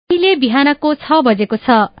अहिले बिहानको 6 बजेको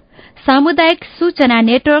छ। सामुदायिक सूचना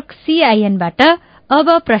नेटवर्क CIN बाट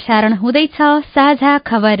अब प्रसारण हुँदैछ साझा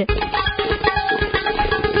खबर।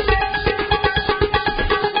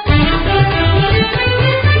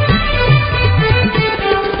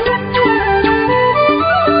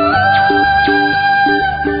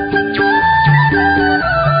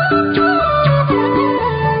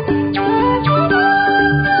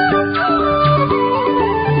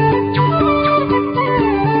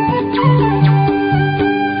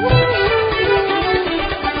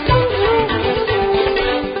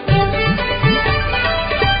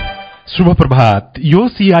 शुभ प्रभात। यो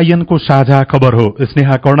CIN को साझा खबर हो।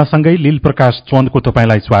 स्नेहा कर्णसँगै लील प्रकाश चन्दको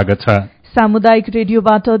तपाईलाई स्वागत छ। सामुदायिक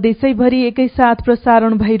रेडियोबाट देशैभरि एकैसाथ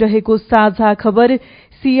प्रसारण भइरहेको साझा खबर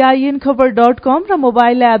CINखबर.com र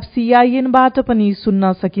मोबाइल एप CINबाट पनि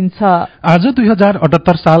सुन्न सकिन्छ। आज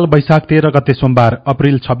 2078 साल वैशाख 13 गते सोमबार,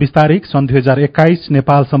 अप्रिल 26 तारिक सन् 2021,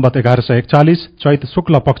 नेपाल सम्वत 1141, चैत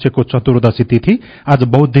शुक्ल पक्षको चतुर्दशी तिथि। आज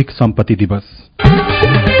बौद्धिक सम्पत्ति दिवस।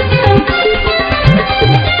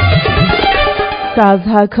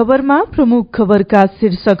 साझा खबरमा प्रमुख खबरका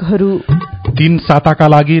शीर्षकहरू। 3 साताका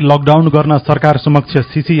लागि लकडाउन गर्न सरकार समक्ष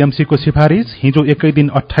CCMC को सिफारिश। हिजो एकै दिन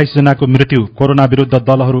 28 जनाको मृत्यु। कोरोना विरूद्ध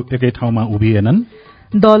दलहरू एकै ठाउँमा उभिएनन्।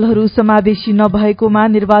 दलहरू समावेशी नभएकोमा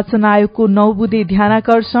निर्वाचन आयोगको 9 बुँदे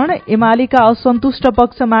ध्यानाकर्षण। एमालेका असन्तुष्ट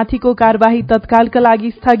पक्षमाथिको कार्यवाही तत्कालका लागि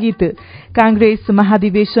स्थगित। कांग्रेस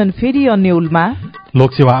महाधिवेशन फेरि अन्यलमा।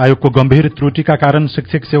 लोकसेवा आयोगको गम्भीर त्रुटिका कारण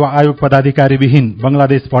शिक्षक सेवा आयोग पदाधिकारी विहीन।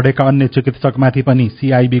 बंगलादेश पढेका अन्य चिकित्सकमाथि पनि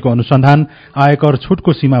CIB को अनुसन्धान। आयकर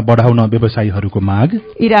छुटको सीमा बढ़ाउन व्यवसायीहरूको माग।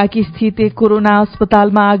 इराकी स्थित एक कोरोना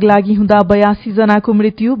अस्पतालमा आग लागि हुँदा 82 जनाको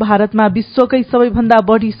मृत्यु। भारतमा विश्वकै सबैभन्दा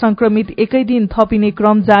बढ़ी संक्रमित एकै दिन थपिने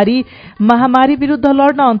क्रम जारी। महामारी विरूद्ध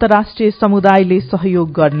लड्न अन्तर्राष्ट्रिय समुदायले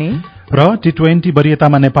सहयोग गर्ने। र T20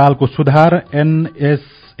 वरियतामा नेपालको सुधार।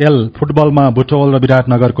 NSL फुटबलमा बुटवल र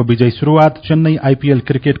विराटनगरको विजयी शुरूआत। चेन्नई IPL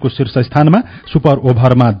क्रिकेटको शीर्ष स्थानमा। सुपर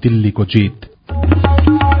ओभरमा दिल्लीको जीत।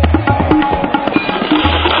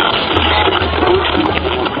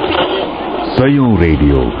 सयौं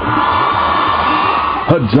रेडियो,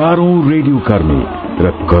 हजारौं रेडियो कर्मी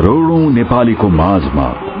र करोड़ौं नेपालीको माझमा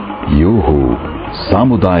यो हो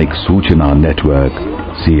सामुदायिक सूचना नेटवर्क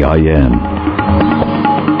CIN।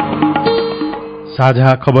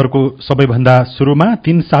 साझा खबरको सबैभन्दा शुरूमा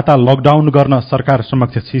 3 साता लकडाउन गर्न सरकार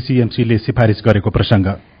समक्ष CCMC ले सिफारिश गरेको प्रसंग।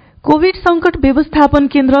 कोविड संकट व्यवस्थापन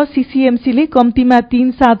केन्द्र CCMC ले कम्तीमा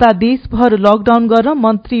 3 साता देशभर लकडाउन गर्न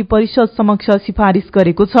मन्त्री परिषद समक्ष सिफारिश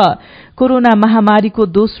गरेको छ। कोरोना महामारीको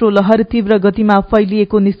दोस्रो लहर तीव्र गतिमा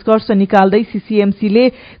फैलिएको निष्कर्ष निकाल्दै CCMC ले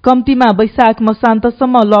कम्तीमा वैशाख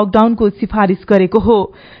मसान्तसम्म लकडाउनको सिफारिश गरेको हो।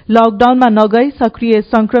 लकडाउनमा नगई सक्रिय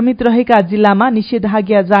संक्रमित रहेका जिल्लामा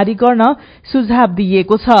निषेधाज्ञा जारी गर्न सुझाव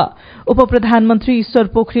दिइएको छ। उपप्रधानमन्त्री ईश्वर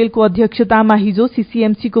पोखरेलको अध्यक्षतामा हिजो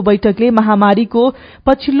CCMC को बैठकले महामारीको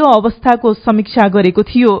पछिल्लो अवस्थाको समीक्षा गरेको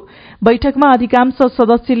थियो। बैठकमा अधिकांश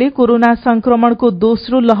सदस्यले कोरोना संक्रमणको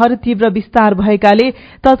दोस्रो लहर तीव्र विस्तार भएकाले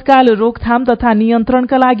तत्काल रोकथाम तथा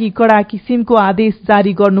नियन्त्रणका लागि कड़ा किसिमको आदेश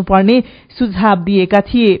जारी गर्नुपर्ने सुझाव दिएका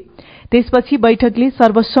थिए। त्यसपछि बैठकले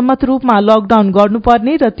सर्वसम्मत रूपमा लकडाउन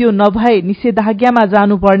गर्नुपर्ने र त्यो नभए निषेधाज्ञामा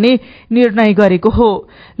जानुपर्ने निर्णय गरेको हो।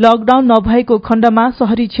 लकडाउन नभएको खण्डमा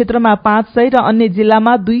शहरी क्षेत्रमा 500 र अन्य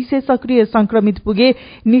जिल्लामा 200 सक्रिय संक्रमित पुगे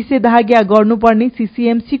निषेधाज्ञा गर्नुपर्ने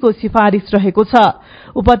CCMC को सिफारिश रहेको छ।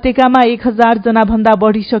 उपत्यकामा 1000 जना भन्दा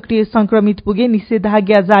बढ़ी सक्रिय संक्रमित पुगे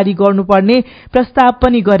निषेधाज्ञा जारी गर्नुपर्ने प्रस्ताव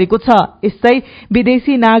पनि गरेको छ। यस्तै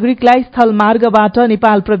विदेशी नागरिकलाई स्थल मार्गबाट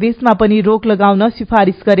नेपाल प्रवेशमा पनि रोक लगाउन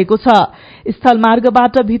सिफारिश गरेको छ। स्थल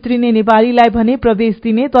मार्गबाट भित्रिने नेपालीलाई भने प्रवेश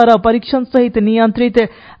दिने तर परीक्षण सहित नियन्त्रित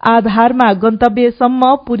आधारमा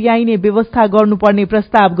गन्तव्यसम्म पुर्याइने व्यवस्था गर्नुपर्ने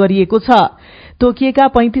प्रस्ताव गरिएको छ। तोकिएका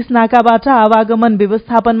 35 नाकाबाट आवागमन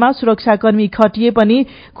व्यवस्थापनमा सुरक्षाकर्मी खटिए पनि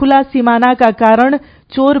खुला सिमानाका कारण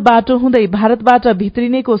चोर बाटो हुँदै भारतबाट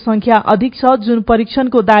भित्रिनेको संख्या अधिक छ, जुन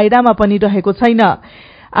परीक्षणको दायरामा पनि रहेको छैन।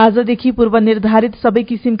 आजदेखि पूर्व निर्धारित सबै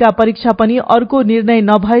किसिमका परीक्षा पनि अर्को निर्णय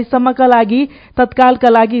नभएसम्मका लागि तत्कालका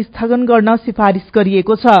लागि स्थगन गर्न सिफारिश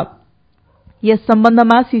गरिएको छ। यस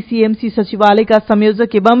सम्बन्धमा CCMC सचिवालयका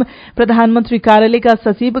संयोजक एवं प्रधानमन्त्री कार्यालयका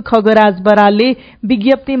सचिव खगराज बरालले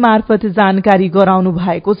विज्ञप्ति मार्फत जानकारी गराउनु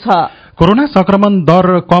भएको छ। कोरोना संक्रमण दर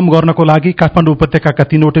कम गर्नको लागि काठमाडौँ उपत्यकाका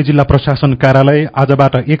 3वटै जिल्ला प्रशासन कार्यालय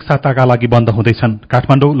आजबाट 1 साताका लागि बन्द हुँदैछन्।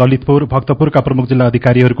 काठमाडौँ, ललितपुर, भक्तपुरका प्रमुख जिल्ला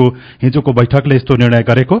अधिकारीहरूको हिजोको बैठकले यस्तो निर्णय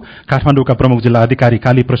गरेको काठमाडौँका प्रमुख जिल्ला अधिकारी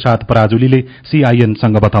काली प्रसाद पराजुलीले CIN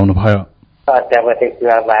सँग बताउनुभयो। अत्यावश्यक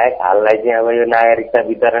सेवा बाहेक हाललाई चाहिँ अब यो नागरिकता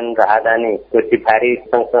वितरण, राहदानीको सिफारिस,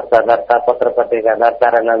 संस्था दर्ता, पत्र पत्रिका दर्ता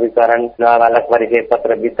र नवीकरण, नाबालक परिचय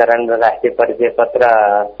पत्र वितरण र राष्ट्रिय परिचय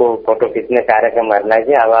पत्रको फोटो खिच्ने कार्यक्रमहरूलाई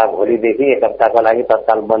चाहिँ अब भोलिदेखि 1 हप्ताको लागि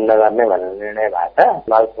तत्काल बन्द गर्ने भन्ने निर्णय भएको छ।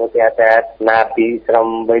 मालपोत यातायात, नापी, श्रम,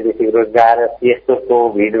 वैदेशिक रोजगार यस्तोको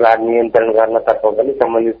भिडभाड नियन्त्रण गर्नतर्फ पनि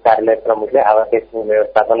सम्बन्धित कार्यालय प्रमुखले आवश्यक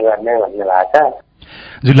व्यवस्थापन गर्ने भन्ने भएको छ।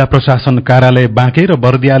 जिल्ला प्रशासन कार्यालय बाँके र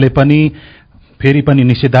बर्दियाले पनि फेरि पनि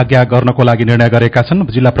निषेधाज्ञा गर्नको लागि निर्णय गरेका छन्।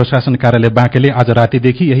 जिल्ला प्रशासन कार्यालय बाँकेले आज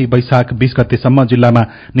रातिदेखि यही वैशाख 20 गतेसम्म जिल्लामा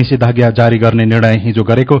निषेधाज्ञा जारी गर्ने निर्णय हिजो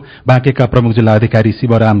गरेको बाँकेका प्रमुख जिल्ला अधिकारी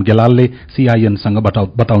शिवराम गेलालले सीआईएनसँग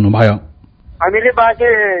बताउनुभयो। हामीले बाँके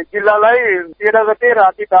जिल्लालाई 13 गते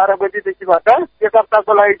राति 12 बजेदेखिबाट 1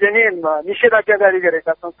 हप्ताको लागि चाहिँ निषेधाज्ञा जारी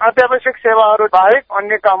गरेका छौँ। अत्यावश्यक सेवाहरू बाहेक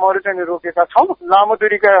अन्य कामहरू चाहिँ रोकेका छौँ। लामो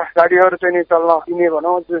दूरीका गाडीहरू चाहिँ चल्न दिने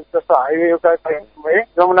भनौँ, जस्तो हाइवेका भए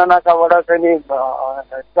जमुना नाकाबाट चाहिँ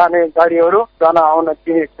जाने गाडीहरू जान आउन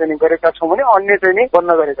दिने चाहिँ गरेका छौँ भने अन्य चाहिँ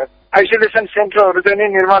बन्द गरेका छौँ। आइसोलेसन सेन्टरहरू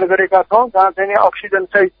चाहिँ निर्माण गरेका छौँ, जहाँ चाहिँ अक्सिजन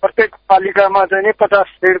सहित प्रत्येक पालिकामा चाहिँ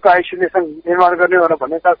 50 बेडको आइसोलेसन निर्माण गर्ने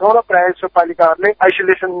भनेका छौँ र प्रायः जसो पालिकाहरूले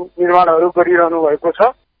आइसोलेसन निर्माणहरू गरिरहनु भएको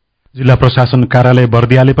छ। जिल्ला प्रशासन कार्यालय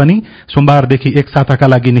बर्दियाले पनि सोमबारदेखि 1 साताका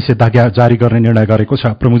लागि निषेधाज्ञा जारी गर्ने निर्णय गरेको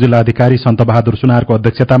छ। प्रमुख जिल्ला अधिकारी सन्त बहादुर सुनारको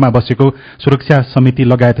अध्यक्षतामा बसेको सुरक्षा समिति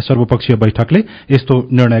लगायत सर्वपक्षीय बैठकले यस्तो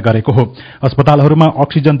निर्णय गरेको हो। अस्पतालहरूमा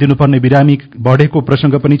अक्सिजन दिनुपर्ने बिरामी बढेको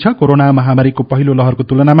प्रसंग पनि छ। कोरोना महामारीको पहिलो लहरको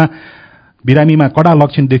तुलनामा बिरामीमा कडा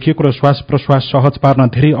लक्षण देखिएको र श्वास प्रश्वास सहज पार्न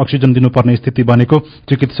धेरै अक्सिजन दिनुपर्ने स्थिति बनेको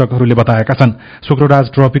चिकित्सकहरूले बताएका छन्। शुक्रराज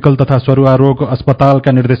ट्रपिकल तथा सरुवा रोग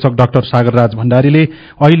अस्पतालका निर्देशक डाक्टर सागरराज भण्डारीले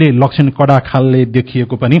अहिले लक्षण कडा खालले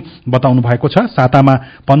देखिएको पनि बताउनु भएको छ। सातामा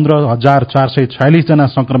 15,446 जना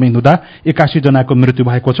संक्रमित हुँदा 81 जनाको मृत्यु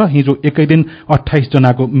भएको छ। हिजो एकै दिन 28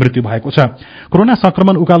 जनाको मृत्यु भएको छ। कोरोना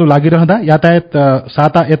संक्रमण उकालो लागिरहँदा यातायात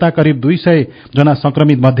साता यता करिब 200 जना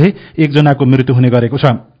संक्रमित मध्ये 1 जनाको मृत्यु हुने गरेको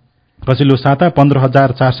छ। पछिल्लो साता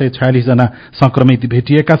 15,446 जना संक्रमित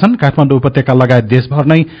भेटिएका छन्। काठमाडौँ उपत्यका लगायत देशभर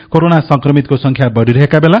नै कोरोना संक्रमितको संख्या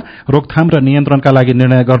बढ़िरहेका बेला रोकथाम र नियन्त्रणका लागि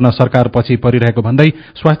निर्णय गर्न सरकार पछि परिरहेको भन्दै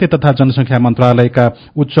स्वास्थ्य तथा जनसंख्या मन्त्रालयका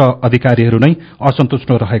उच्च अधिकारीहरू नै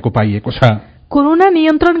असन्तुष्ट रहेको पाइएको छ। कोरोना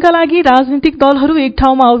नियन्त्रणका लागि राजनीतिक दलहरू एक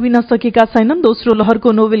ठाउँमा उभिन सकेका छैनन्। दोस्रो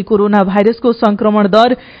लहरको नोभेल कोरोना भाइरसको संक्रमण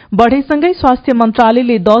दर बढ़ेसँगै स्वास्थ्य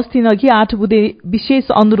मन्त्रालयले 10 दिन अघि 8 बुँदे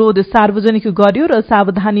विशेष अनुरोध सार्वजनिक गर्यो र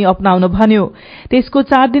सावधानी अपनाउन भन्यो। त्यसको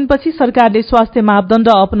 4 दिनपछि सरकारले स्वास्थ्य मापदण्ड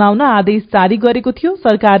अपनाउन आदेश जारी गरेको थियो।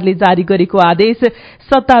 सरकारले जारी गरेको आदेश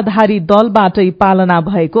सत्ताधारी दलबाटै पालना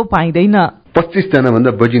भएको पाइँदैन। 25 जना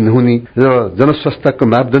भन्दा बढी नहुने र जनस्वास्थ्यको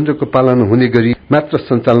मापदण्डको पालना हुने गरी मात्र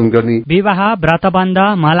सञ्चालन गर्ने। विवाह, व्रतबन्ध,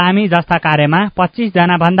 मलामी जस्ता कार्यमा 25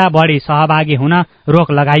 जना भन्दा बढी सहभागी हुन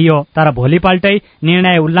रोक लगाइयो। तर भोलिपल्टै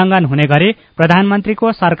निर्णय उल्लंघन हुने गरी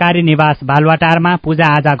प्रधानमन्त्रीको सरकारी निवास बालुवाटारमा पूजा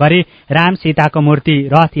आजा गरी राम सीताको मूर्ति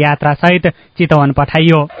रथ यात्रा सहित चितवन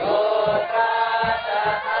पठाइयो।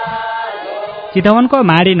 चितवनको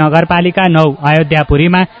माडी नगरपालिका 9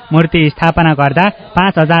 अयोध्यापुरीमा मूर्ति स्थापना गर्दा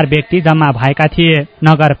 5000 व्यक्ति जम्मा भएका थिए।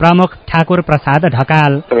 नगर प्रमुख ठाकुर प्रसाद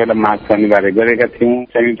ढकाल सबैलाई मास्क अनिवार्य गरेका थियौं,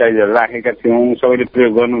 सेनिटाइजर राखेका थियौं, सबैले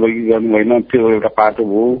प्रयोग गर्नुभयो कि गर्नु भएन त्यो एउटा पाटो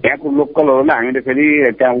हो। यहाँको लोकलहरूलाई हामीले फेरि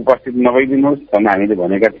त्यहाँ उपस्थित नभइदिनुहोस् भन्ने हामीले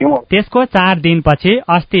भनेका थियौं। त्यसको 4 दिनपछि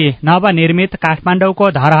अस्ति नवनिर्मित काठमाडौँको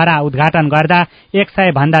धरहरा उद्घाटन गर्दा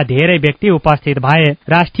 100 भन्दा धेरै व्यक्ति उपस्थित भए।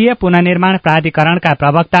 राष्ट्रिय पुनर्निर्माण प्राधिकरणका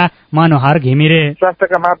प्रवक्ता मनोहर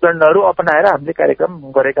स्वास्थ्यका मापदण्डहरू अपनाएर हामीले कार्यक्रम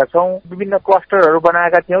गरेका छौं। विभिन्न क्लस्टरहरू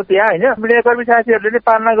बनाएका थियौं त्यहाँ, हैन, मिडियाकर्मी साथीहरूले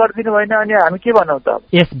पालना गरिदिनु भएन अनि हामी के भनौं त।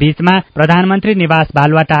 यस बीचमा प्रधानमन्त्री निवास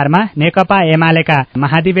बालुवाटारमा नेकपा एमालेका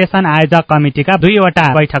महाधिवेशन आयोजक कमिटिका 2 वटा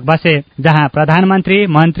बैठक बसे, जहाँ प्रधानमन्त्री,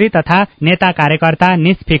 मन्त्री तथा नेता कार्यकर्ता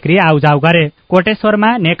निष्फिक्री आउजाउ गरे। कोटेश्वरमा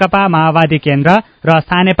नेकपा माओवादी केन्द्र र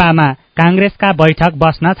सानेपामा कांग्रेसका बैठक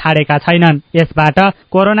बस्न छाडेका छैनन्। यसबाट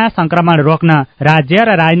कोरोना संक्रमण रोक्न राज्य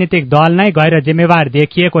र राजनीतिक दल नै गैर जिम्मेवार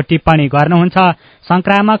देखिएको टिप्पणी गर्नुहुन्छ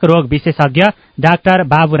संक्रामक रोग विशेषज्ञ डाक्टर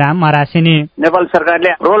बाबुराम मरासिनी। नेपाल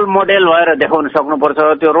सरकारले रोल मोडेल भएर देखाउन सक्नुपर्छ।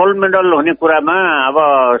 त्यो रोल मोडेल हुने कुरामा अब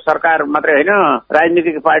सरकार मात्रै होइन,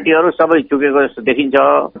 राजनीतिक पार्टीहरू सबै चुकेको जस्तो देखिन्छ।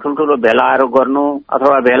 ठुल्ठुलो भेलाहरू गर्नु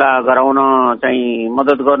अथवा भेला गराउन चाहिँ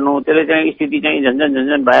मद्दत गर्नु, त्यसले चाहिँ स्थिति चाहिँ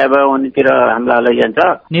झन्झन भयावह हुनेतिर हामीलाई लैजान्छ।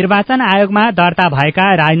 निर्वाचन आयोगमा दर्ता भएका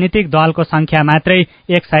राजनीतिक दलको संख्या मात्रै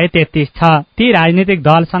 133 छ। ती राजनीतिक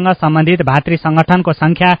दलसँग सम्बन्धित भातृ संगठनको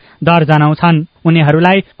संख्या दर्जनौ छन्।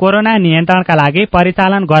 उनीहरूलाई कोरोना नियन्त्रणका लागि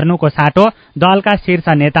परिचालन गर्नुको साटो दलका शीर्ष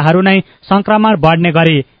नेताहरू नै संक्रमण बढ्ने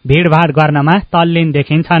गरी भीड़भाड़ गर्नमा तल्लीन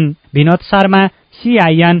देखिन्छन्। विनोद शर्मा,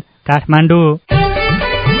 सीआईएन, काठमाडौँ।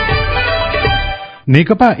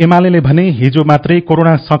 नेकपा एमाले भने हिजो मात्रै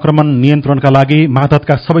कोरोना संक्रमण नियन्त्रणका लागि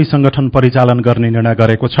मातहतका सबै संगठन परिचालन गर्ने निर्णय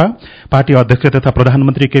गरेको छ। पार्टी अध्यक्ष तथा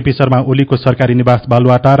प्रधानमन्त्री केपी शर्मा ओलीको सरकारी निवास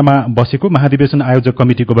बालुवाटारमा बसेको महाधिवेशन आयोजक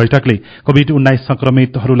कमिटिको बैठकले कोभिड-19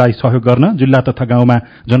 संक्रमितहरूलाई सहयोग गर्न जिल्ला तथा गाउँमा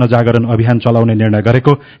जनजागरण अभियान चलाउने निर्णय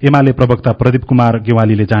गरेको एमाले प्रवक्ता प्रदीप कुमार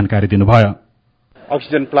गेवालीले जानकारी दिनुभयो।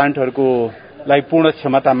 अक्सिजन प्लान्टहरूको लाई पूर्ण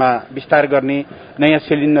क्षमतामा विस्तार गर्ने, नयाँ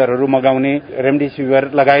सिलिन्डरहरू मगाउने, रेमडेसिभिर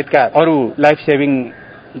लगायतका अरू लाइफ सेभिङ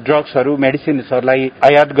ड्रग्सहरू मेडिसिन्सहरूलाई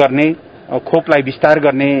आयात गर्ने, खोपलाई विस्तार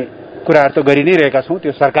गर्ने कुराहरू त गरि नै रहेका छौं।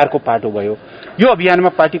 त्यो सरकारको पाटो भयो। यो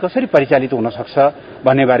अभियानमा पार्टी कसरी परिचालित हुन सक्छ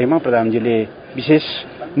भन्ने बारेमा प्रधानमन्त्रीले विशेष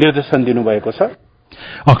निर्देशन दिनुभएको छ।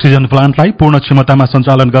 अक्सिजन प्लान्टलाई पूर्ण क्षमतामा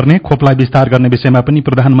सञ्चालन गर्ने, खोपलाई विस्तार गर्ने विषयमा पनि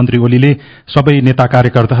प्रधानमन्त्री ओलीले सबै नेता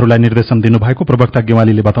कार्यकर्ताहरूलाई निर्देशन दिनुभएको प्रवक्ता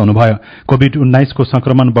गेवालीले बताउनुभयो। कोभिड-19 को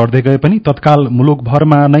संक्रमण बढ्दै गए पनि तत्काल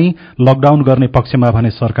मुलुकभरमा नै लकडाउन गर्ने पक्षमा भने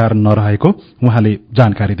सरकार नरहेको उहाँले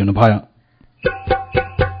जानकारी दिनुभयो।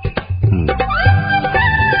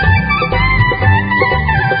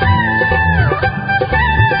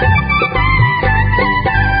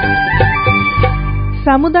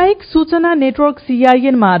 सामुदायिक सूचना नेटवर्क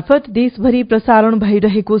सीआईएन मार्फत देशभरि प्रसारण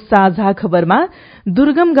भइरहेको साझा खबरमा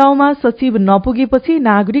दुर्गम गाउँमा सचिव नपुगेपछि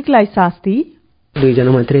नागरिकलाई शास्ति, 2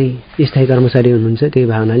 जना मात्रै स्थायी कर्मचारी हुनुहुन्छ, त्यही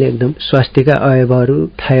भावनाले एकदम स्वास्थ्यका अवयवहरू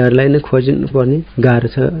ठाईहरूलाई नै खोज्नुपर्ने गाह्रो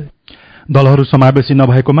छ। दलहरू समावेशी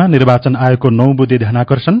नभएकोमा निर्वाचन आयोगको 9 बुँदे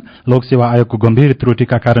ध्यानाकर्षण, लोकसेवा आयोगको गम्भीर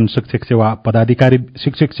त्रुटिका कारण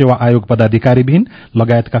शिक्षक सेवा आयोग पदाधिकारीविहीन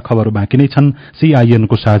लगायतका खबरहरू बाँकी नै छन्।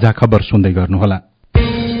 सीआईएनको साझा खबर सुन्दै गर्नुहोला।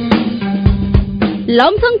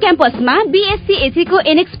 लमथुङ क्याम्पसमा बीएससी एसीको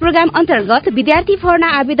एनेक्स प्रोग्राम अन्तर्गत विद्यार्थी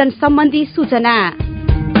भर्ना आवेदन सम्बन्धी सूचना।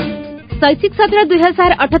 शैक्षिक सत्र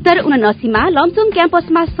 2078-79 मा लमथुङ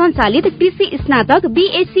क्याम्पसमा सञ्चालित कृषि स्नातक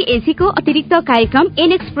बीएससी एसीको अतिरिक्त कार्यक्रम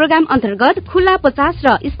एनेक्स प्रोग्राम अन्तर्गत खुल्ला 50 र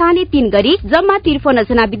स्थानीय 3 गरी जम्मा 53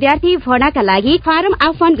 जना विद्यार्थी भर्नाका लागि फारम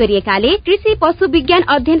आह्वान गरिएकाले कृषि पशु विज्ञान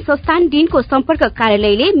अध्ययन संस्थान डिनको सम्पर्क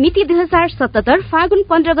कार्यालयले मिति 2077 फागुन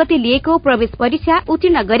 15 गते लिएको प्रवेश परीक्षा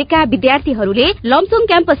उत्तीर्ण गरेका विद्यार्थीहरूले लमथुङ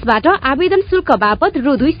क्याम्पसबाट आवेदन शुल्क बापत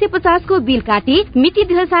रु 250 को बिल काटी मिति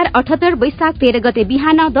 2078 वैशाख 13 गते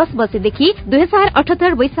बिहान 10 बजे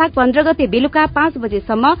 2078 वैशाख 15 गते बेलुका 5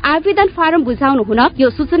 बजेसम्म आवेदन फारम बुझाउनु हुन यो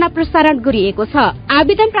सूचना प्रसारण गरिएको छ।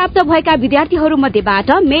 आवेदन प्राप्त भएका विद्यार्थीहरू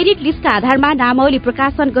मध्येबाट मेरिट लिस्टका आधारमा नामावली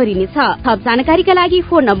प्रकाशन गरिनेछ। थप जानकारीका लागि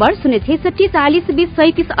फोन नम्बर 066 40 20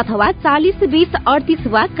 37 अथवा 40 20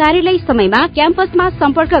 38 वा कार्यालय समयमा क्याम्पसमा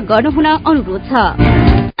सम्पर्क गर्नुहुन अनुरोध छ।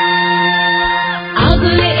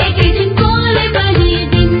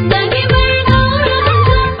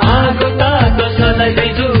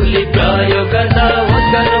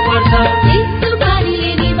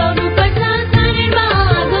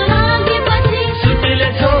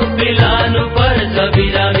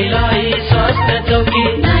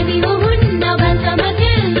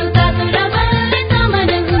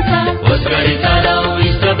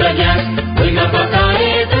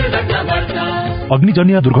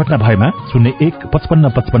 अग्निजन्य दुर्घटना भएमा 01 55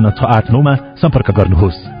 55 689 मा सम्पर्क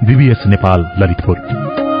गर्नुहोस्। बीबीएस नेपाल ललितपुर।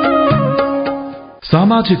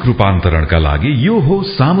 सामाजिक रूपान्तरणका लागि यो हो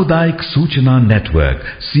सामुदायिक सूचना नेटवर्क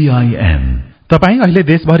सीआईएन। तपाई अहिले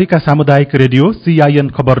देशभरिका सामुदायिक रेडियो सीआईएन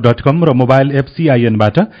खबर.com र मोबाइल एप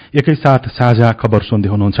सीआईएनबाट एकैसाथ साझा खबर सुन्दै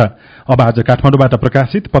हुनुहुन्छ। अब आज काठमाडौँबाट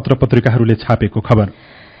प्रकाशित पत्र पत्रिकाहरूले छापेको खबर।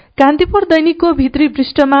 कान्तिपुर दैनिकको भित्री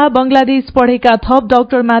पृष्ठमा बंगलादेश पढेका थप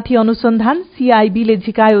डाक्टरमाथि अनुसन्धान, सीआईबीले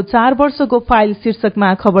झिकायो 4 वर्षको फाइल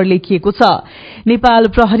शीर्षकमा खबर लेखिएको छ। नेपाल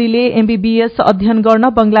प्रहरीले एमबीबीएस अध्ययन गर्न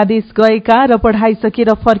बंगलादेश गएका र पढ़ाइसकेर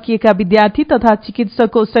फर्किएका विद्यार्थी तथा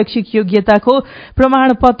चिकित्सकको शैक्षिक योग्यताको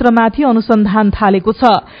प्रमाणपत्रमाथि अनुसन्धान थालेको छ।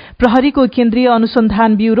 प्रहरीको केन्द्रीय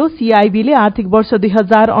अनुसन्धान ब्यूरो सीआईबीले आर्थिक वर्ष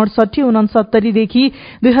 2068-69 देखि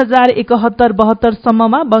 2071-72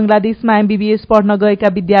 सम्ममा बंगलादेशमा एमबीबीएस पढ्न गएका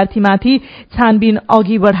विद्यार्थीमाथि छानबिन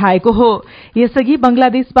अघि बढ़ाएको हो। यसअघि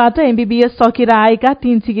बंगलादेशबाट एमबीबीएस सकेर आएका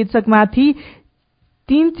 3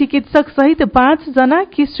 चिकित्सक सहित 5 जना,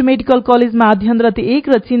 किस्ट मेडिकल कलेजमा अध्ययनरत 1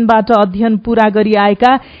 र चीनबाट अध्ययन पूरा गरी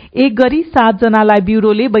आएका 1 गरी 7 जनालाई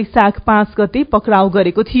ब्यूरोले वैशाख 5 गते पक्राउ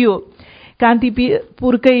गरेको थियो।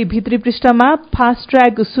 कान्तिपुरकै भित्री पृष्ठमा फास्ट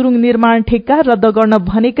ट्र्याक सुरुङ निर्माण ठेक्का रद्द गर्न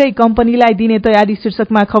भनेकै कम्पनीलाई दिने तयारी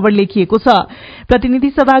शीर्षकमा खबर लेखिएको छ। प्रतिनिधि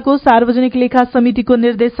सभाको सार्वजनिक लेखा समितिको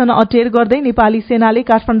निर्देशन अटेर गर्दै नेपाली सेनाले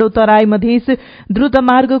काठमाडौँ तराई मधेस द्रुत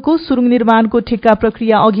मार्गको सुरुङ निर्माणको ठेक्का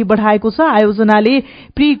प्रक्रिया अघि बढ़ाएको छ। आयोजनाले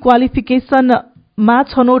प्री क्वालिफिकेशन मा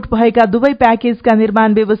छनौट भएका दुवै प्याकेजका निर्माण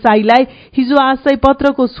व्यवसायीलाई हिजो आशय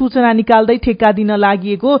पत्रको सूचना निकाल्दै ठेक्का दिन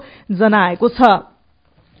लागि जनाएको छ।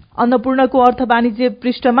 अन्नपूर्णको अर्थ वाणिज्य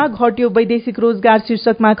पृष्ठमा घट्यो वैदेशिक रोजगार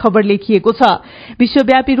शीर्षकमा खबर लेखिएको छ।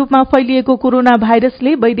 विश्वव्यापी रूपमा फैलिएको कोरोना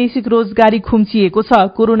भाइरसले वैदेशिक रोजगारी खुम्चिएको छ।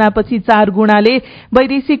 कोरोनापछि 4 गुणाले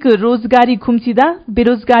वैदेशिक रोजगारी खुम्चिँदा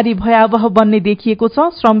बेरोजगारी भयावह बन्ने देखिएको छ।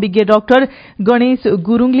 श्रमविज्ञ डाक्टर गणेश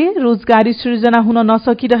गुरुङले रोजगारी सृजना हुन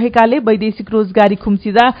नसकिरहेकाले वैदेशिक रोजगारी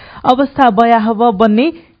खुम्चिँदा अवस्था भयावह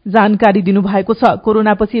बन्ने जानकारी दिनुभएको छ।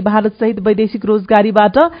 कोरोनापछि भारत सहित वैदेशिक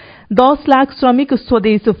रोजगारीबाट 10 लाख श्रमिक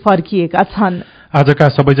स्वदेश फर्किएका छन्। आजका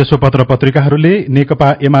सबैजसो पत्र पत्रिकाहरूले नेकपा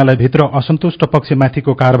एमाले भित्र असन्तुष्ट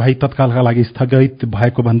पक्षमाथिको कार्यवाही तत्कालका लागि स्थगित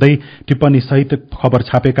भएको भन्दै टिप्पणी सहित खबर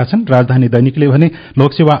छापेका छन्। राजधानी दैनिकले भने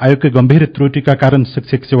लोकसेवा आयोगकै गम्भीर त्रुटिका कारण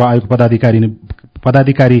शिक्षक सेवा आयोग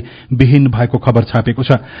पदाधिकारी विहीन भएको खबर छापेको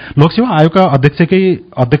छ। लोकसेवा आयोगका अध्यक्षकै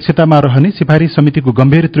अध्यक्षतामा रहने सिफारिस समितिको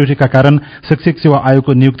गम्भीर त्रुटिका कारण शिक्षक सेवा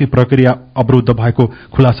आयोगको नियुक्ति प्रक्रिया अवरुद्ध भएको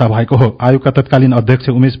खुलासा भएको हो। आयोगका तत्कालीन अध्यक्ष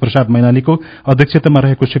उमेश प्रसाद मैनालीको अध्यक्षतामा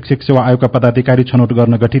रहेको शिक्षक सेवा आयोगका पदाधिकारी छनौट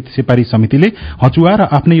गर्न गठित सिफारिस समितिले हचुवा र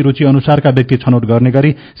आफ्नै रुचि अनुसारका व्यक्ति छनौट गर्ने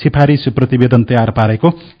गरी सिफारिस प्रतिवेदन तयार पारेको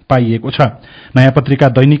पाइएको छ। नयाँ पत्रिका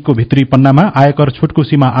दैनिकको भित्री पन्नामा आयकर छुटको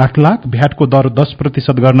सीमा 8 लाख, भ्याटको दर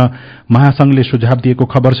 10% गर्न महासंघले सुझाव दिएको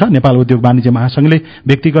खबर छ। नेपाल उद्योग वाणिज्य महासंघले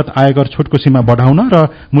व्यक्तिगत आयकर छुटको सीमा बढ़ाउन र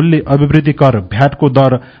मूल्य अभिवृद्धि कर भ्याटको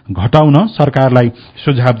दर घटाउन सरकारलाई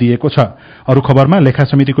सुझाव दिएको छ। अरू खबरमा लेखा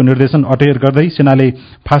समितिको निर्देशन अटेर गर्दै सेनाले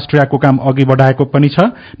फास्ट ट्र्याकको काम अघि बढ़ाएको पनि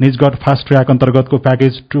छ। निजगढ फास्ट ट्र्याक अन्तर्गतको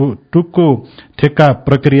प्याकेज 2 को ठेक्का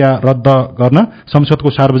प्रक्रिया रद्द गर्न संसदको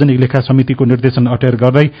सार्वजनिक लेखा समितिको निर्देशन अटेर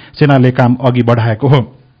गर्दै सेनाले काम अघि बढ़ाएको हो।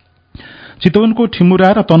 चितवनको ठिमुरा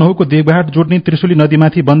र तनहुको देवघाट जोड्ने त्रिशुली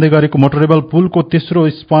नदीमाथि बन्दै गरेको मोटरेबल पुलको तेस्रो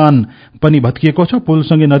स्पान पनि भत्किएको छ।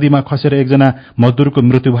 पुलसँगै नदीमा खसेर 1 जना मजदूरको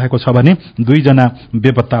मृत्यु भएको छ भने 2 जना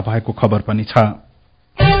बेपत्ता भएको खबर पनि छ।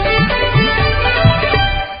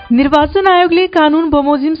 निर्वाचन आयोगले कानून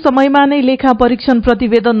बमोजिम समयमा नै लेखा परीक्षण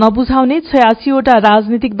प्रतिवेदन नबुझाउने 86 वटा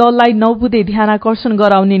राजनीतिक दललाई 9 बुँदे ध्यानाकर्षण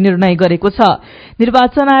गराउने निर्णय गरेको छ।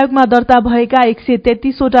 निर्वाचन आयोगमा दर्ता भएका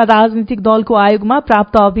 133 वटा राजनीतिक दलको आयोगमा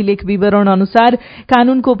प्राप्त अभिलेख विवरण अनुसार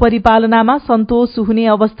कानूनको परिपालनामा सन्तोष हुने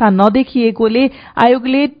अवस्था नदेखिएकोले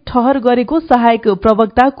आयोगले ठहर गरेको सहायक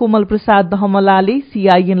प्रवक्ता कोमल प्रसाद धमलाले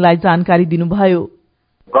सीआईएनलाई जानकारी दिनुभयो।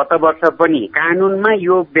 गत वर्ष पनि कानूनमा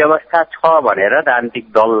यो व्यवस्था छ भनेर राजनीतिक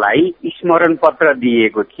दललाई स्मरण पत्र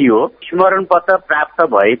दिएको थियो। स्मरण पत्र प्राप्त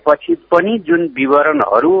भएपछि पनि जुन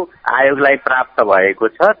विवरणहरू आयोगलाई प्राप्त भएको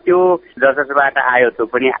छ त्यो जसबाट आयो त्यो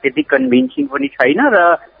पनि त्यति कन्भिन्सिङ पनि छैन र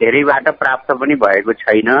धेरैबाट प्राप्त पनि भएको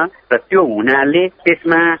छैन र त्यो हुनाले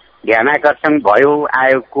त्यसमा ध्यानाकर्षण भयो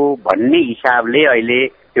आयोगको भन्ने हिसाबले अहिले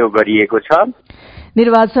त्यो गरिएको छ।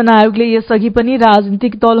 निर्वाचन आयोगले यसअघि पनि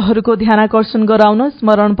राजनीतिक दलहरूको ध्यानाकर्षण गराउन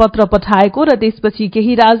स्मरण पत्र पठाएको र त्यसपछि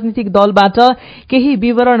केही राजनीतिक दलबाट केही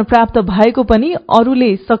विवरण प्राप्त भएको पनि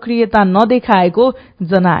अरूले सक्रियता नदेखाएको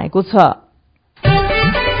जनाएको छ।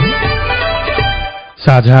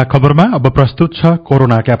 साझा खबरमा अब प्रस्तुत छ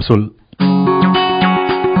कोरोना क्याप्सुल।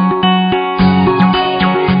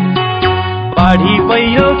 बाढी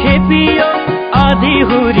पहिरो खेपियो, आधी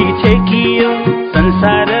हुरी छेकियो,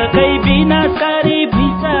 संसारकै विनाशकारी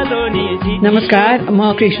भिचालो नि। नमस्कार,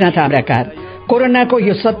 म कृष्णा ताम्राकार। कोरोनाको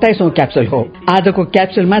यो 27औं क्याप्सुल हो। आजको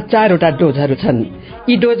क्याप्सुलमा 4 वटा डोजहरू छन्।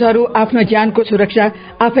 यी डोजहरू आफ्नो ज्यानको सुरक्षा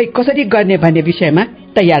आफै कसरी गर्ने भन्ने विषयमा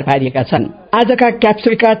तयार पारिएका छन्। आजका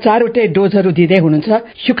क्याप्सुलका 4 वटै डोजहरू दिँदै हुनुहुन्छ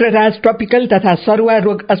शुक्रराज ट्रपिकल तथा सरुवा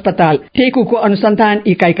रोग अस्पताल टेकुको अनुसन्धान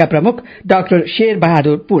इकाइका प्रमुख डाक्टर शेर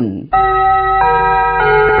बहादुर पुन।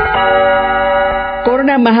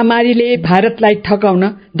 कोरोना महामारीले भारतलाई ठगाउन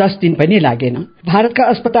 10 दिन पनि लागेन। भारतका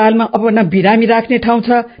अस्पतालमा अब न बिरामी राख्ने ठाउँ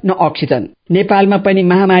छ न अक्सिजन। नेपालमा पनि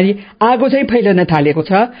महामारी आगो चाहिँ फैलन थालेको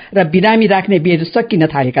छ र बिरामी राख्ने बेड सकिन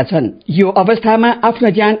थालेका छन्। यो अवस्थामा आफ्नो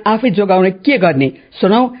ज्यान आफै जोगाउन के गर्ने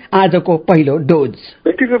सुनौ आजको पहिलो डोज।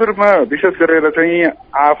 व्यक्तिगत रूपमा विशेष गरेर चाहिँ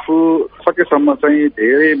आफू सकेसम्म चाहिँ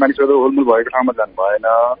धेरै मानिसहरू होलमुल भएको ठाउँमा जानु भएन।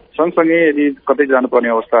 सँगसँगै यदि कतै जानुपर्ने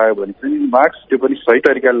अवस्था आयो भने चाहिँ मास्क त्यो पनि सही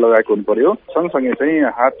तरिकाले लगाएको हुनु पर्यो। सँगसँगै चाहिँ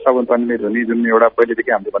हात साबुन पानीले धुने जुन एउटा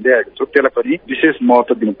पहिलेदेखि हामीले भन्दै आएको छौँ त्यसलाई पनि विशेष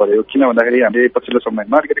महत्व दिनु पर्यो। किन भन्दाखेरि हामीले पछिल्लो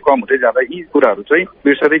समयमा अलिकति कम हुँदै जाँदा यी कुराहरू चाहिँ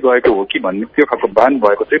बिर्सदै गएको हो कि भन्ने त्यो खालको भान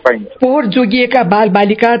भएको चाहिँ पाइन्छ। पोहोर जोगिएका बाल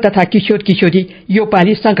बालिका तथा किशोर किशोरी यो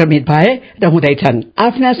पालि संक्रमित भए र हुँदैछन्।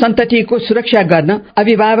 आफ्ना सन्ततिको सुरक्षा गर्न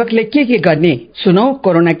अभिभावकले के गर्ने सुनौ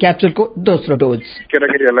कोरोना क्याप्सुलको दोस्रो डोज।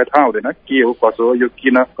 केटाकेटीहरूलाई थाहा हुँदैन के हो कसो हो यो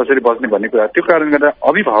किन कसरी बच्ने भन्ने कुरा। त्यो कारणले गर्दा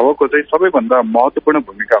अभिभावकको चाहिँ सबैभन्दा महत्वपूर्ण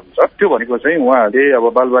भूमिका हुन्छ। त्यो भनेको चाहिँ उहाँहरूले हामीले अब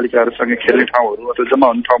बालबालिकाहरूसँग खेल्ने ठाउँहरू अथवा जम्मा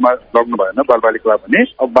हुने ठाउँमा लग्नु भएन बालबालिकालाई भने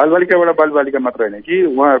अब बालबालिकाबाट बालबालिका मात्र होइन कि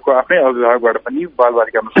उहाँहरूको आफ्नै अभिभावकबाट पनि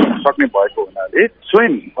बालबालिकामा सक्ने भएको हुनाले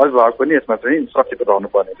स्वयं अभिभावक पनि यसमा चाहिँ सचेत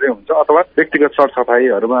रहनुपर्ने चाहिँ हुन्छ अथवा व्यक्तिगत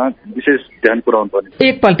सरसफाइहरूमा विशेष ध्यान पुर्याउनु पर्ने।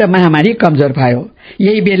 एकपल्ट महामारी कमजोर भयो,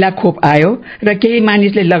 यही बेला खोप आयो र केही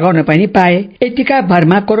मानिसले लगाउन पनि पाए। यतिका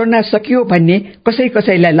भरमा कोरोना सकियो भन्ने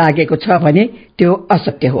कसैलाई लागेको छ भने त्यो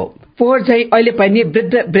असत्य हो। पोहोर झै अहिले पनि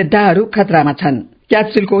वृद्धहरू खतरामा छन्।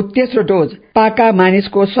 क्याप्सुलको तेस्रो डोज पाका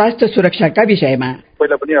मानिसको स्वास्थ्य सुरक्षाका विषयमा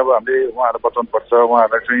पहिला पनि अब हामीले उहाँहरूलाई बचाउनुपर्छ,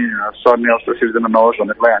 उहाँहरूलाई चाहिँ सर्ने अवस्था सिर्जना नहोस्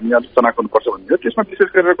भन्नेलाई हामी आलोचना गर्नुपर्छ भन्ने हो। त्यसमा विशेष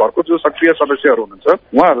गरेर घरको जो सक्रिय सदस्यहरू हुनुहुन्छ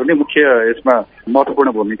उहाँहरू नै मुख्य यसमा महत्वपूर्ण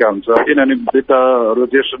भूमिका हुन्छ। किनभने वृद्धहरू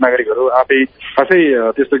ज्येष्ठ नागरिकहरू आफै खासै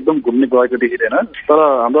त्यस्तो एकदम घुम्ने गएको देखिँदैन। तर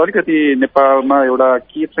हाम्रो अलिकति नेपालमा एउटा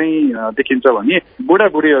के चाहिँ देखिन्छ भने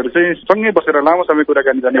बुढाबुढीहरू चाहिँ सँगै बसेर लामो समय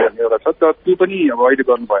कुराकानी गर्ने भन्ने एउटा छ। तर त्यो पनि अब अहिले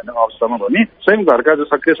गर्नु भएन अवस्थामा भने स्वयं घरका जो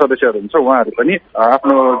सक्रिय सदस्यहरू हुन्छ उहाँहरू पनि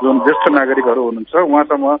आफ्नो जुन ज्येष्ठ नागरिकहरू हुनुहुन्छ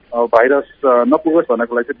उहाँसम्म भाइरस नपुगोस्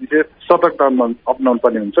भन्नको लागि चाहिँ विशेष सतर्कता अप्नाउनु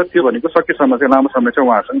पर्ने हुन्छ। त्यो भनेको सकेसम्म चाहिँ लामो समय चाहिँ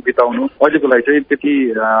उहाँहरूसँग बिताउनु अहिलेको लागि चाहिँ त्यति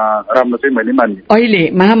राम्रो चाहिँ मैले मान्ने। अहिले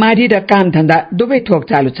महामारी र काम धन्दा दुवै थोक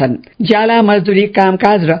चालु छन्। ज्याला मजदुरी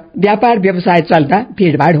कामकाज र व्यापार व्यवसाय चल्दा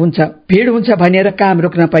भीड़भाड़ हुन्छ। भीड़ हुन्छ भनेर काम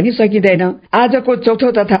रोक्न पनि सकिँदैन। आजको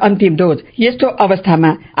चौथो तथा अन्तिम डोज यस्तो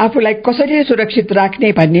अवस्थामा आफूलाई कसरी सुरक्षित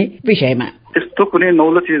राख्ने भन्ने विषयमा त्यस्तो कुनै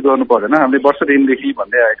नौलो चिज गर्नु पर्दैन। हामीले वर्ष दिनदेखि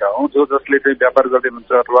भन्दै आएका हौँ जो जसले चाहिँ व्यापार गर्दै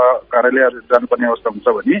हुनुहुन्छ अथवा कार्यालयहरू जानुपर्ने अवस्था हुन्छ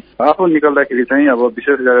भने आफू निकल्दाखेरि चाहिँ अब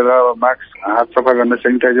विशेष गरेर मास्क हात सफा गर्न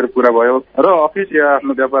सेनिटाइजर पुरा भयो र अफिस या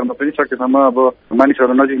आफ्नो व्यापारमा पनि सकेसम्म अब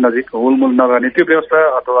मानिसहरू नजिक हुलमुल नगर्ने त्यो व्यवस्था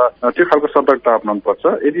अथवा त्यो खालको सतर्कता अप्नाउनु पर्छ।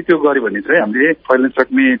 यदि त्यो गर्यो भने चाहिँ हामीले फैलिन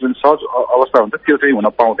सक्ने जुन सहज अवस्था हुन्छ त्यो चाहिँ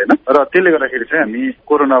हुन पाउँदैन र त्यसले गर्दाखेरि चाहिँ हामी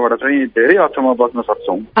कोरोनाबाट चाहिँ धेरै हदसम्म बच्न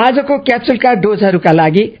सक्छौँ। आजको क्याप्सुलका डोजहरूका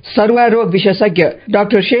लागि सरुवा रोग विशेषज्ञ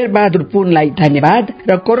डाक्टर शेरबहादुर पुनलाई धन्यवाद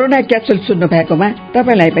र कोरोना क्याप्सुल सुन्नु भएकोमा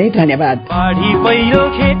तपाईलाई पनि धन्यवाद।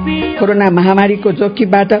 कोरोना महामारीको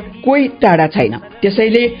जोखिमबाट कोही टाढा छैन,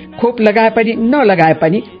 त्यसैले खोप लगाए पनि नलगाए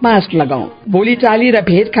पनि मास्क लगाऊ। बोलीचाली र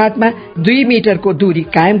भेटघाटमा 2 मिटरको दूरी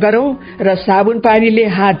कायम गरौं र साबुन पानीले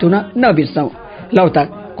हात धुन नबिर्सौं। लौ त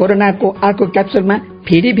कोरोनाको अर्को क्याप्सुलमा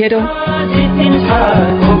फेरि भेटौं।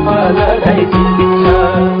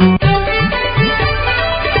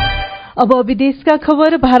 अब विदेशका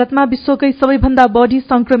खबर। भारतमा विश्वकै सबैभन्दा बढ़ी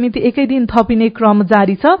संक्रमित एकै दिन थपिने क्रम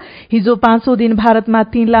जारी छ। हिजो 5औं दिन भारतमा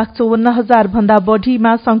 3,54,000 भन्दा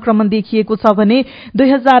बढ़ीमा संक्रमण देखिएको छ भने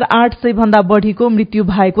 2,800 भन्दा बढ़ीको मृत्यु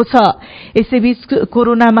भएको छ। यसैबीच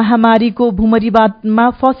कोरोना महामारीको भुमरीमा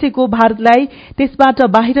फँसेको भारतलाई त्यसबाट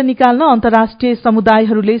बाहिर निकाल्न अन्तर्राष्ट्रिय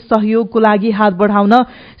समुदायहरूले सहयोगको लागि हात बढ़ाउन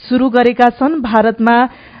शुरू गरेका छन्। भारतमा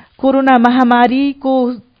कोरोना महामारीको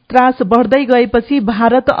त्रास बढ़दै गएपछि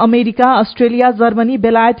भारत, अमेरिका, अस्ट्रेलिया, जर्मनी,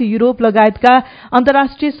 बेलायत, युरोप लगायतका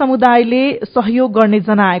अन्तर्राष्ट्रिय समुदायले सहयोग गर्ने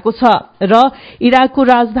जनाएको छ र इराकको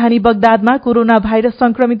राजधानी बगदादमा कोरोना भाइरस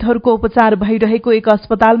संक्रमितहरूको उपचार भइरहेको एक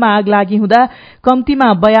अस्पतालमा आग लागि हुँदा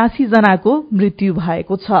कम्तीमा 82 जनाको मृत्यु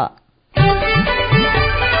भएको छ।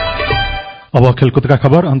 अब खेलकुदका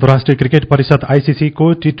खबर। अन्तर्राष्ट्रिय क्रिकेट परिषद आईसीसी को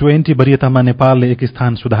T20 वरियतामा नेपालले एक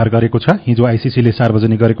स्थान सुधार गरेको छ। हिजो आईसीसीले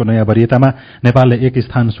सार्वजनिक गरेको नयाँ वरियतामा नेपालले एक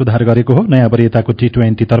स्थान सुधार गरेको हो। नयाँ वरियताको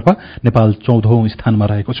T20 तर्फ नेपाल 14औं स्थानमा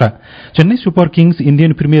रहेको छ। Chennai super Kings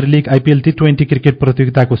Indian premier league IPL T20 cricket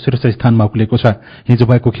प्रतियोगिताको शीर्ष स्थानमा उक्लेको छ। हिजो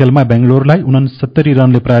भएको खेलमा बेंगलोरलाई 69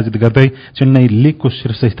 रनले पराजित गर्दै चेन्नई लीगको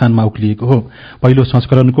शीर्ष स्थानमा उक्लिएको हो। पहिलो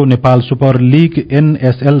संस्करणको Nepal super league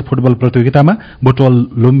NSL football प्रतियोगितामा बुटवल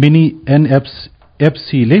लुम्बिनी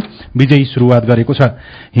एफसीले विजयी शुरूआत गरेको छ।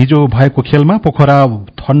 हिजो भएको खेलमा पोखरा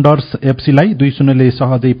थन्डर्स एफसीलाई 2-0 ले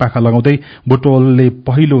सहजै पाखा लगाउँदै बुटवलले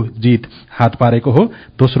पहिलो जित हात पारेको हो।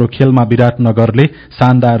 दोस्रो खेलमा विराटनगरले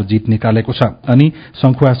शानदार जित निकालेको छ। अनि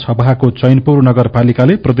संखुवा सभाको चैनपुर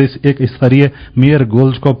नगरपालिकाले प्रदेश 1 स्तरीय मेयर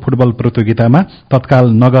गोल्ड कप फुटबल प्रतियोगितामा तत्काल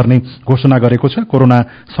नगर्ने घोषणा गरेको छ। कोरोना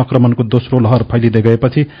संक्रमणको दोस्रो लहर फैलिँदै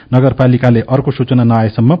गएपछि नगरपालिकाले अर्को सूचना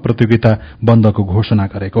नआएसम्म प्रतियोगिता बन्दको घोषणा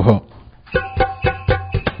गरेको हो।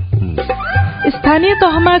 स्थानीय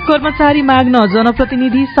तहमा कर्मचारी माग्न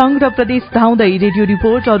जनप्रतिनिधि संघ र प्रदेश धाउँदै रेडियो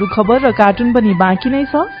रिपोर्ट, अरू खबर र कार्टुन पनि बाँकी नै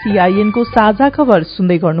छ। सीआईएन को साझा खबर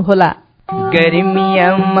सुन्दै गर्नुहोला।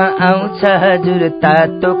 गर्मियामा आउँछ हजुर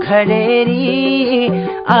तातो खडेरी,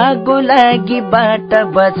 आगो लागि बाट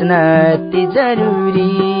बच्न अति जरुरी।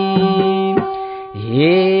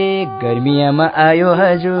 हे गर्मियामा आयो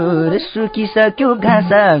हजुर सुकिसक्यो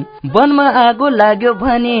घाँसा वनमा आगो लाग्यो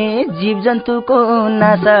भने जीव जन्तुको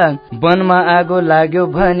नासा वनमा आगो लाग्यो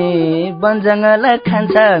भने वन जङ्गल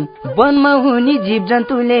खान्छ वनमा हुने जीव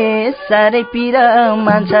जन्तुले साह्रै पीडा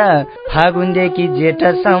मान्छ फागुनदेखि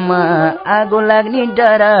जेठसम्म आगो लाग्ने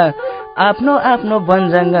डर आफ्नो आफ्नो वन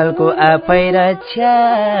जङ्गलको आफै रक्षा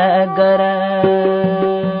गर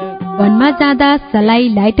वनमा जाँदा सलाई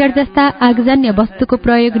लाइटर जस्ता आगजन्य वस्तुको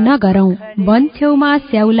प्रयोग नगरौं वन छेउमा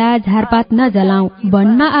स्याउला झारपात नजलाऊ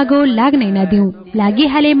वनमा आगो लाग्नै नदिऊ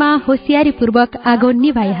लागिहालेमा होसियारी पूर्वक आगो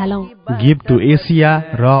निभाइहालौं गिफ्ट टु एसिया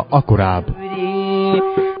र अकुराब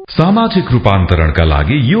सामाजिक रूपान्तरणका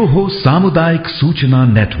लागि यो हो सामुदायिक सूचना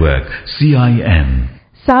नेटवर्क CIN।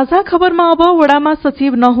 साझा खबरमा अब वडामा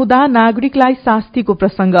सचिव नहुँदा नागरिकलाई शास्तिको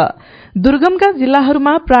प्रसंग। दुर्गमका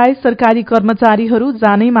जिल्लाहरूमा प्राय सरकारी कर्मचारीहरू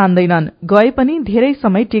जानै मान्दैनन्, गए पनि धेरै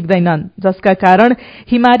समय टिक्दैनन्, जसका कारण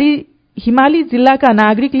हिमाली जिल्लाका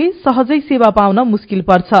नागरिकले सहजै सेवा पाउन मुस्किल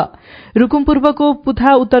पर्छ। रुकुम पूर्वको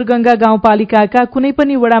पुथा उत्तरगंगा गाउँपालिकाका कुनै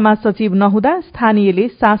पनि वडामा सचिव नहुँदा स्थानीयले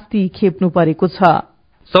शास्ति खेप्नु परेको छ।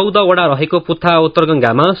 14 वडा रहेको पुथा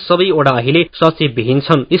उत्तरगंगामा सबै वडा अहिले सचिवविहीन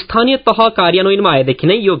छन्। स्थानीय तह कार्यान्वयनमा आएदेखि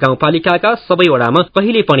नै यो गाउँपालिकाका सबै वडामा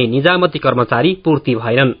कहिले पनि निजामती कर्मचारी पूर्ति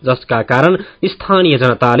भएनन्, जसका कारण स्थानीय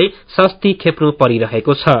जनताले शास्ति खेप्नु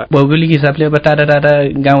परिरहेको छ। भौगोलिक हिसाबले अब टाढा टाढा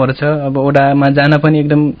गाउँहरू छ, अब वडामा जान पनि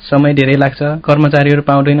एकदम समय धेरै लाग्छ, कर्मचारीहरू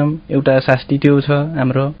पाउँदैनौं, एउटा शास्ति त्यो छ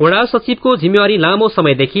हाम्रो। वडा सचिवको जिम्मेवारी लामो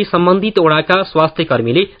समयदेखि सम्बन्धित वडाका स्वास्थ्य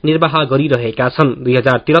कर्मीले निर्वाह गरिरहेका छन्।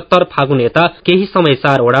 2073 फागुन यता केही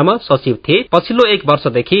समय वडामा सचिव थिए, पछिल्लो 1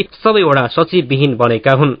 वर्षदेखि सबै वडा सचिवविहीन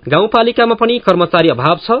बनेका हुन्। गाउँपालिकामा पनि कर्मचारी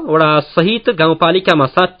अभाव छ। वडा सहित गाउँपालिकामा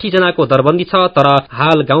 60 जनाको दरबन्दी छ, तर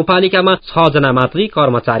हाल गाउँपालिकामा 6 जना मात्रै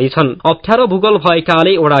कर्मचारी छन्। अप्ठ्यारो भूगोल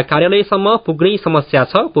भएकाले वडा कार्यालयसम्म पुग्नै समस्या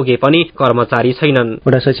छ, पुगे पनि कर्मचारी छैनन्।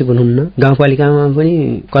 वडा सचिव हुनुहुन्न, गाउँपालिकामा पनि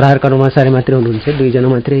करार कर्मचारी मात्रै हुनुहुन्छ, 2 जना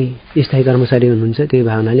मात्रै स्थायी कर्मचारी हुनुहुन्छ। त्यही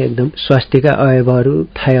भावनाले एकदम स्वास्थ्यका अवयवहरू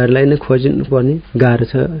थाइहरूलाई नै खोज्नु पर्ने गाह्रो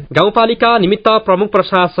छ। गाउँपालिका निमित्त प्रमुख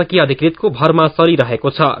प्रशासकीय अधिकृतको भरमा चलिरहेको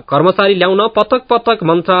छ। कर्मचारी ल्याउन पटक पटक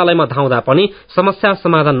मन्त्रालयमा धाउँदा पनि समस्या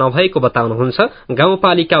समाधान नभएको बताउनुहुन्छ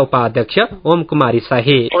गाउँपालिका उपाध्यक्ष ओम कुमारी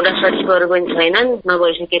शाही। वडा सचिवहरू पनि छैनन्,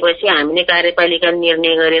 नभइसकेपछि हामीले कार्यपालिका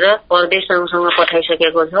निर्णय गरेर प्रदेश सँग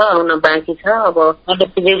पठाइसकेको छ, आउन बाँकी छ। अब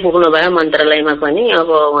पुगै पुग्नु भयो मन्त्रालयमा पनि, अब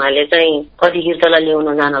उहाँले चाहिँ अधिकृतलाई ल्याउन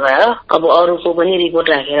जानुभयो, अब अरूको पनि रिपोर्ट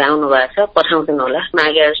राखेर आउनु भएको छ, पठाउँदैन होला।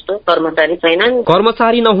 मागे जस्तो कर्मचारी छैनन्।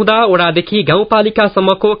 कर्मचारी नहुँदा वडादेखि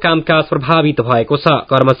गाउँपालिकासम्मको कामकाज प्रभावित भएको छ।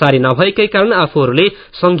 कर्मचारी नभएकै कारण आफूहरूले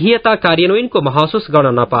संघीयता कार्यान्वयनको महसुस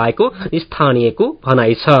गर्न नपाएको स्थानीयको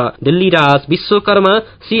भनाइ छ। दिल्ली राज विश्वकर्मा,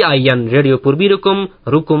 CIN रेडियो पूर्वी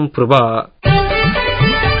रुकुम पूर्व।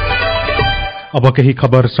 अब केही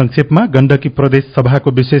खबर संक्षेपमा। गण्डकी प्रदेश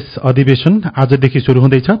सभाको विशेष अधिवेशन आजदेखि शुरू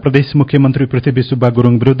हुँदैछ। प्रदेश मुख्यमन्त्री पृथ्वी सुब्बा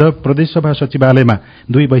गुरुङ विरूद्ध प्रदेशसभा सचिवालयमा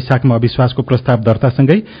 2 वैशाखमा अविश्वासको प्रस्ताव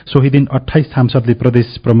दर्तासँगै सोही दिन 28 सांसदले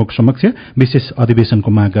प्रदेश प्रमुख समक्ष विशेष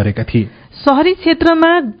अधिवेशनको माग गरेका थिए। शहरी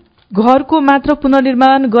क्षेत्रमा घरको मात्र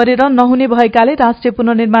पुनर्निर्माण गरेर नहुने भएकाले राष्ट्रिय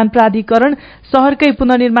पुनर्निर्माण प्राधिकरण शहरकै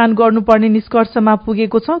पुनर्निर्माण गर्नुपर्ने निष्कर्षमा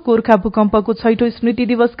पुगेको छ। गोर्खा भूकम्पको 6औं स्मृति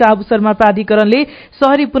दिवसका अवसरमा प्राधिकरणले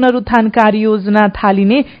शहरी पुनरुत्थान कार्ययोजना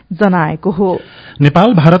थालिने जनाएको हो।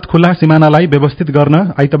 नेपाल भारत खुला सिमानालाई व्यवस्थित गर्न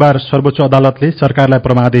आइतबार सर्वोच्च अदालतले सरकारलाई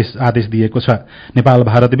परमादेश आदेश दिएको छ। नेपाल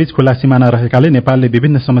भारतबीच खुला सिमाना रहेकाले नेपालले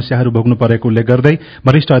विभिन्न समस्याहरू भोग्नु परेको उल्लेख गर्दै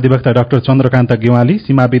वरिष्ठ अधिवक्ता डाक्टर चन्द्रकान्त गेवाली,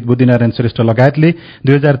 सीमाविद बुद्धिनारायण श्रेष्ठ लगायतले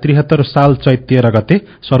 2073 साल चैत 13 गते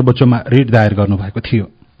सर्वोच्चमा रिट दायर गर्नुभएको थियो।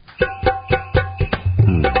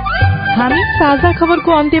 हामी साझा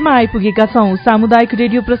खबरको अन्त्यमा आइपुगेका छौं। सामुदायिक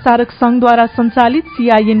रेडियो प्रसारक संघद्वारा संचालित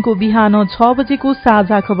CIN को बिहान 6 बजेको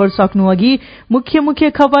साझा खबर सक्नु अघि मुख्य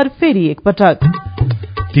खबर फेरि एकपटक।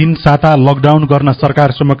 3 साता लकडाउन गर्न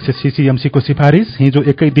सरकार समक्ष CCMC को सिफारिश। हिजो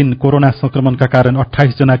एकै दिन कोरोना संक्रमणका कारण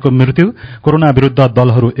 28 जनाको मृत्यु। कोरोना विरूद्ध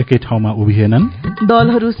दलहरू एकै ठाउँमा उभिएनन्।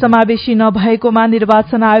 दलहरू समावेशी नभएकोमा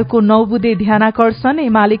निर्वाचन आयोगको 9 बुँदे ध्यानाकर्षण।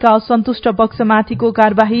 एमालेका असन्तुष्ट पक्षमाथिको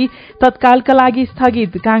कार्यवाही तत्कालका लागि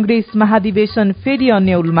स्थगित। कांग्रेस महाधिवेशन फेरि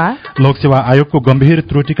अन्यलमा। लोकसेवा आयोगको गम्भीर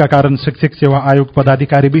त्रुटिका कारण शिक्षक सेवा आयोग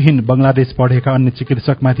पदाधिकारी विहीन बंगलादेश पढेका अन्य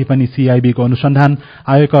चिकित्सकमाथि पनि CIB को अनुसन्धान।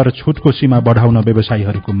 आयकर छुटको सीमा बढ़ाउन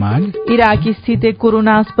व्यवसायीहरू इराक स्थित एक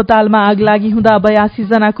कोरोना अस्पतालमा आगलागी हुँदा 82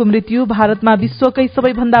 जनाको मृत्यु। भारतमा विश्वकै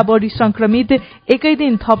सबैभन्दा बढ़ी संक्रमित, एकै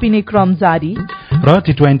दिन थपिने क्रम जारी। र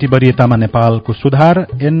T20 वरियतामा नेपालको सुधार।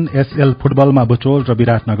 NSL फुटबलमा बुचोल र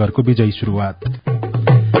विराटनगरको विजयी शुरूआत।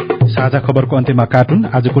 साझा खबरको अन्त्यमा कार्टुन।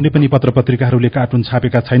 आज कुनै पनि पत्र पत्रिकाहरूले कार्टुन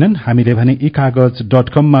छापेका छैनन्। हामीले भने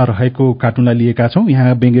इकागज.com मा रहेको कार्टुनलाई लिएका छौं।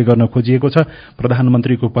 यहाँ व्यङ्ग्य गर्न खोजिएको छ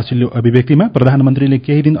प्रधानमन्त्रीको पछिल्लो अभिव्यक्तिमा। प्रधानमन्त्रीले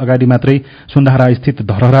केही दिन अगाडि मात्रै सुन्धारा स्थित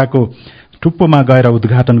धरहराको टुप्पोमा गएर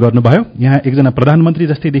उद्घाटन गर्नुभयो। यहाँ एकजना प्रधानमन्त्री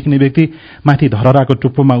जस्तै देखिने व्यक्ति माथि धरहराको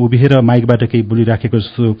टुप्पोमा उभिएर माइकबाट केही बोलिराखेको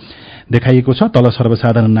जस्तो देखाइएको छ। तल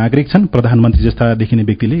सर्वसाधारण नागरिक छन्। प्रधानमन्त्री जस्ता देखिने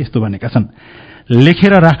व्यक्तिले यस्तो भनेका छन्,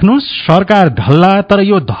 लेखेर राख्नुस्, सरकार ढल्ला, तर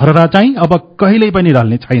यो धरहरा चाहिँ अब कहिल्यै पनि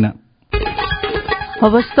ढल्ने छैन।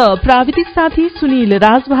 हवस् त प्राविधिक साथी सुनिल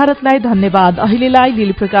राज भारतलाई धन्यवाद। अहिलेलाई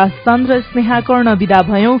लील प्रकाश चन्द्र स्नेहा कर्ण विदा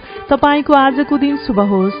भयौं। तपाईको आजको दिन शुभ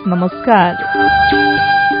होस्। नमस्कार।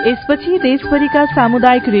 यसपछि देशभरिका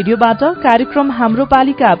सामुदायिक रेडियोबाट कार्यक्रम हाम्रो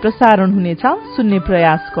पालिका प्रसारण हुनेछ। सुन्ने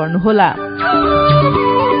प्रयास गर्नुहोला।